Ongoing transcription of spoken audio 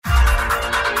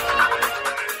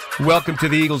Welcome to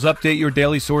the Eagles Update, your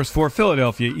daily source for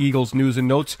Philadelphia Eagles news and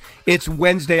notes. It's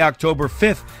Wednesday, October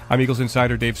 5th. I'm Eagles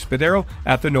insider Dave Spadaro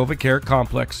at the NovaCare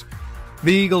Complex.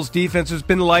 The Eagles defense has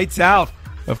been lights out,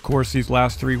 of course, these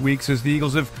last 3 weeks as the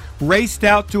Eagles have raced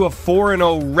out to a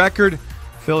 4-0 record.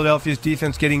 Philadelphia's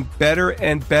defense getting better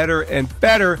and better and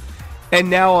better. And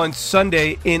now on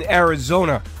Sunday in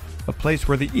Arizona, a place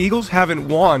where the Eagles haven't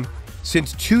won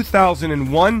since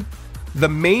 2001, the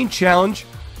main challenge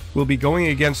will be going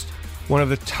against one of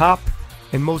the top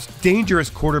and most dangerous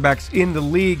quarterbacks in the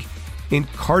league in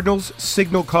Cardinals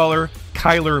signal caller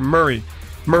Kyler Murray.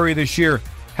 Murray this year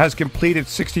has completed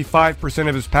 65%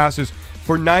 of his passes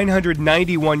for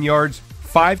 991 yards,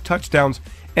 5 touchdowns,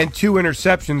 and 2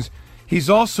 interceptions. He's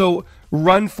also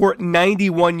run for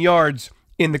 91 yards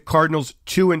in the Cardinals'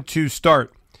 2-2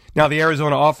 start. Now, the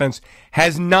Arizona offense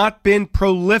has not been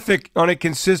prolific on a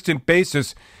consistent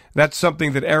basis. That's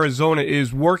something that Arizona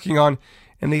is working on,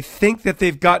 and they think that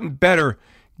they've gotten better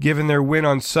given their win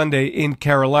on Sunday in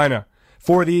Carolina.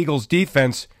 For the Eagles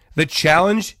defense, the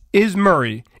challenge is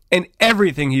Murray and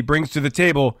everything he brings to the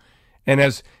table. And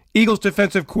as Eagles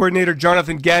defensive coordinator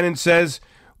Jonathan Gannon says,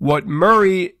 what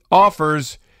Murray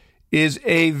offers is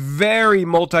a very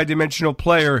multidimensional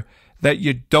player that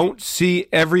you don't see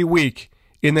every week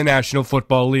in the National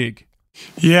Football League.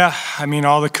 Yeah, I mean,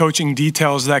 all the coaching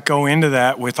details that go into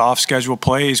that with off-schedule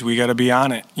plays, we got to be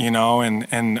on it,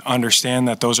 and understand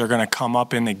that those are going to come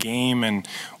up in the game and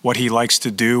what he likes to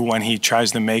do when he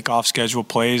tries to make off-schedule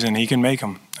plays, and he can make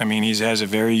them. I mean, he has a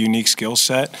very unique skill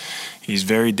set. He's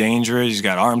very dangerous. He's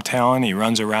got arm talent. He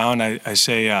runs around. I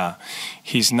say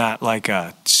he's not like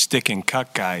a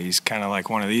stick-and-cut guy. He's kind of like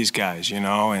one of these guys,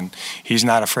 and he's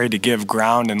not afraid to give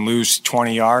ground and lose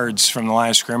 20 yards from the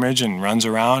line of scrimmage and runs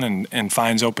around and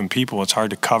finds open people. It's hard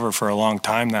to cover for a long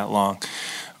time that long.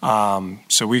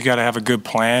 So we got to have a good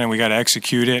plan, and we got to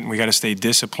execute it, and we got to stay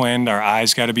disciplined. Our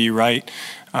eyes got to be right.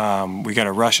 We got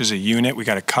to rush as a unit. We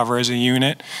got to cover as a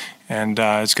unit. And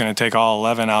it's going to take all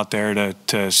 11 out there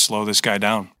to slow this guy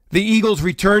down. The Eagles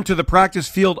return to the practice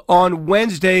field on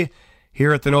Wednesday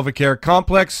here at the NovaCare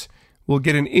Complex. We'll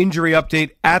get an injury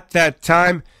update at that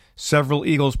time. Several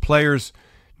Eagles players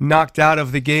knocked out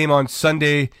of the game on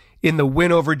Sunday in the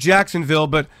win over Jacksonville.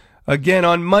 But again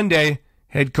on Monday,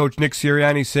 head coach Nick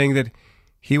Sirianni saying that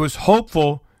he was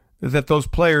hopeful that those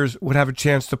players would have a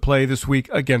chance to play this week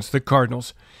against the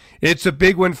Cardinals. It's a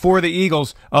big one for the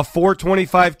Eagles, a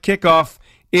 4:25 kickoff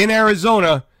in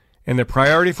Arizona, and the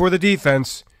priority for the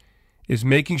defense is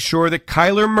making sure that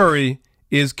Kyler Murray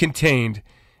is contained.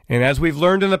 And as we've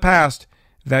learned in the past,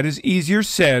 that is easier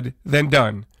said than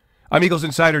done. I'm Eagles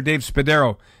insider Dave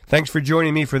Spadaro. Thanks for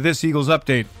joining me for this Eagles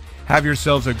Update. Have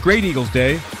yourselves a great Eagles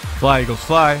day. Fly, Eagles,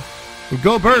 fly. And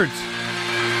go Birds!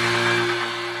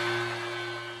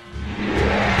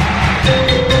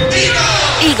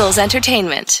 Eagles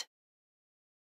Entertainment.